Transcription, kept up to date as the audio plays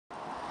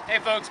Hey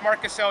folks,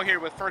 Mark Cassell here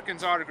with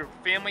Firkins Auto Group,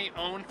 family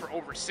owned for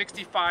over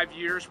 65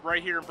 years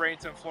right here in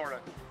Bradenton, Florida.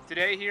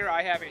 Today here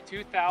I have a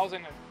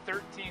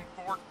 2013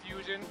 Ford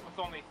Fusion with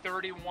only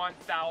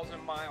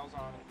 31,000 miles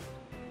on it.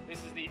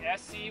 This is the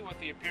SC with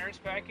the appearance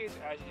package.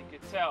 As you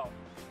can tell,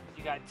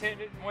 you got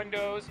tinted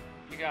windows,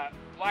 you got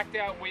blacked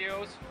out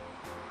wheels,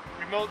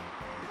 remote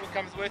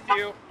comes with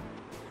you.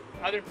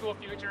 Other cool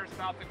features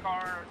about the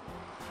car,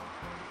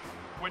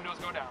 windows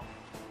go down,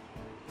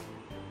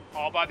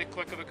 all by the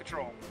click of the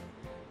control.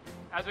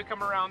 As we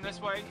come around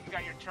this way, you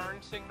got your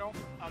turn signal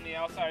on the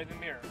outside of the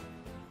mirror.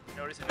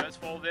 Notice it does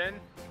fold in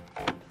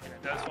and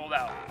it does fold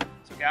out.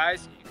 So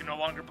guys, you can no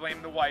longer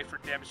blame the wife for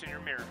damaging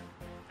your mirror.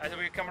 As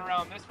we come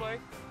around this way,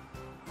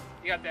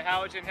 you got the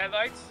halogen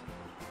headlights,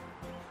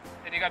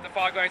 and you got the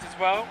fog lights as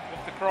well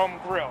with the chrome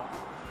grille.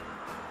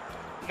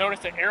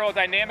 Notice the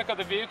aerodynamic of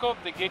the vehicle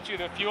to get you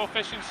the fuel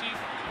efficiency.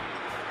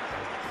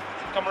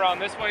 Come around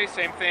this way,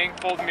 same thing,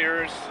 fold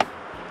mirrors.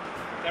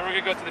 Then we're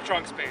gonna go to the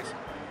trunk space.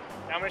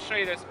 Now I'm gonna show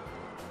you this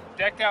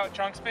decked out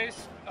trunk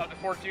space of the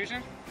Ford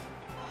Fusion.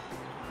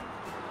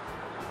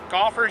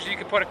 Golfers, you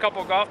can put a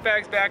couple golf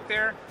bags back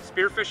there.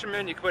 Spear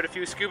fishermen, you can put a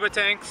few scuba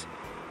tanks.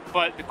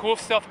 But the cool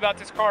stuff about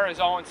this car is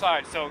all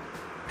inside, so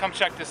come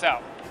check this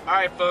out. All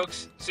right,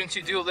 folks, since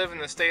you do live in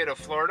the state of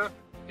Florida,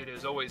 it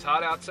is always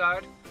hot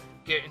outside.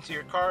 Get into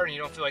your car and you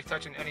don't feel like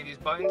touching any of these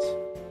buttons.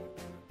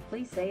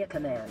 Please say a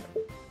command.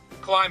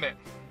 Climate.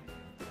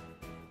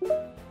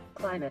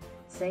 Climate,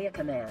 say a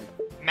command.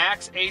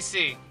 Max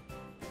AC.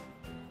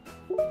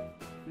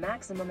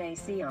 Maximum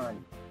AC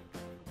on.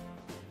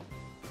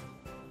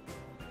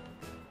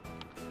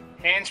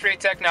 Hands-free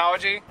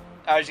technology.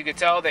 As you can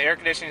tell, the air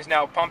conditioning is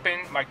now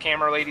pumping. My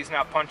camera lady's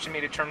now punching me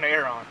to turn the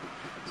air on.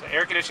 So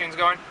air conditioning is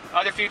going.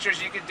 Other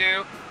features you could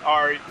do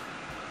are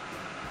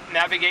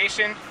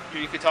navigation.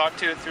 You could talk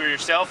to it through your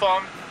cell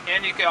phone,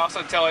 and you can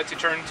also tell it to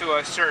turn to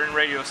a certain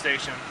radio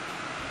station.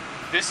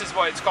 This is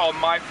what it's called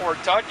My Ford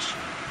Touch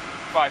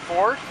by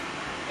Ford.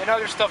 And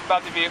other stuff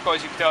about the vehicle,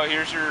 as you can tell,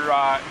 here's your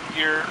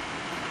gear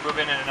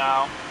moving in and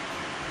out.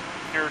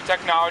 Your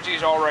technology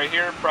is all right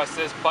here. Press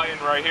this button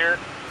right here.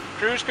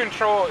 Cruise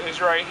control is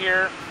right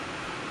here.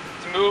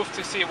 To move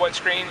to see what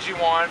screens you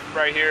want,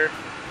 right here.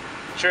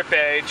 Trip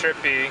A, Trip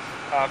B.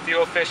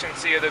 Fuel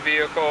efficiency of the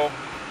vehicle.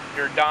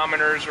 Your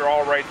odometers are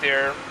all right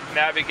there.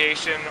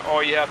 Navigation,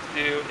 all you have to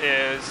do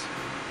is,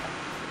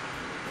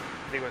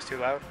 I think it was too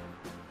loud.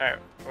 All right,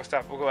 we'll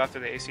stop. We'll go after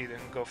the AC, then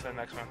go for the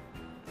next one.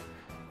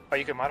 Oh,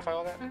 you can modify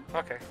all that? Mm-hmm.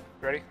 Okay,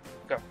 ready?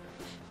 Go.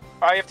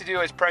 All you have to do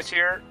is press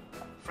here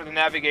for the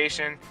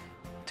navigation.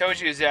 It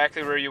tells you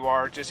exactly where you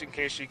are, just in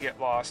case you get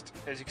lost.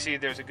 As you can see,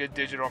 there's a good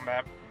digital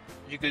map.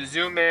 You can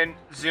zoom in,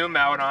 zoom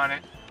out on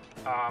it.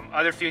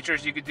 Other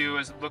features you could do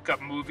is look up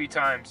movie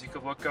times. You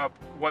could look up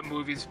what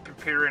movies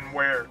appear and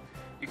where.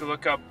 You can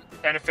look up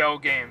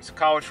NFL games,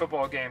 college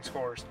football game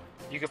scores.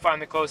 You can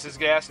find the closest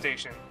gas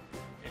station.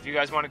 If you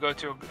guys want to go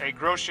to a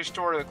grocery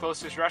store or the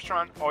closest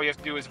restaurant, all you have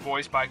to do is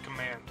voice by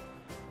command.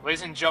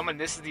 Ladies and gentlemen,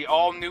 this is the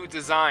all-new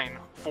design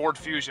Ford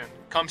Fusion.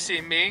 Come see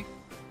me,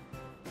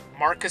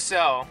 Mark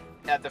Cassell,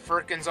 at the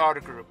Firkins Auto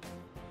Group.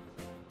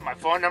 My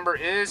phone number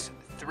is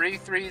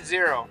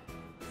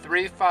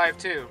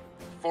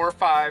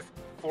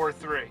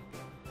 330-352-4543.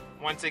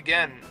 Once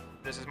again,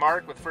 this is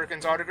Mark with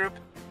Firkins Auto Group.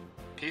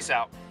 Peace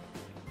out.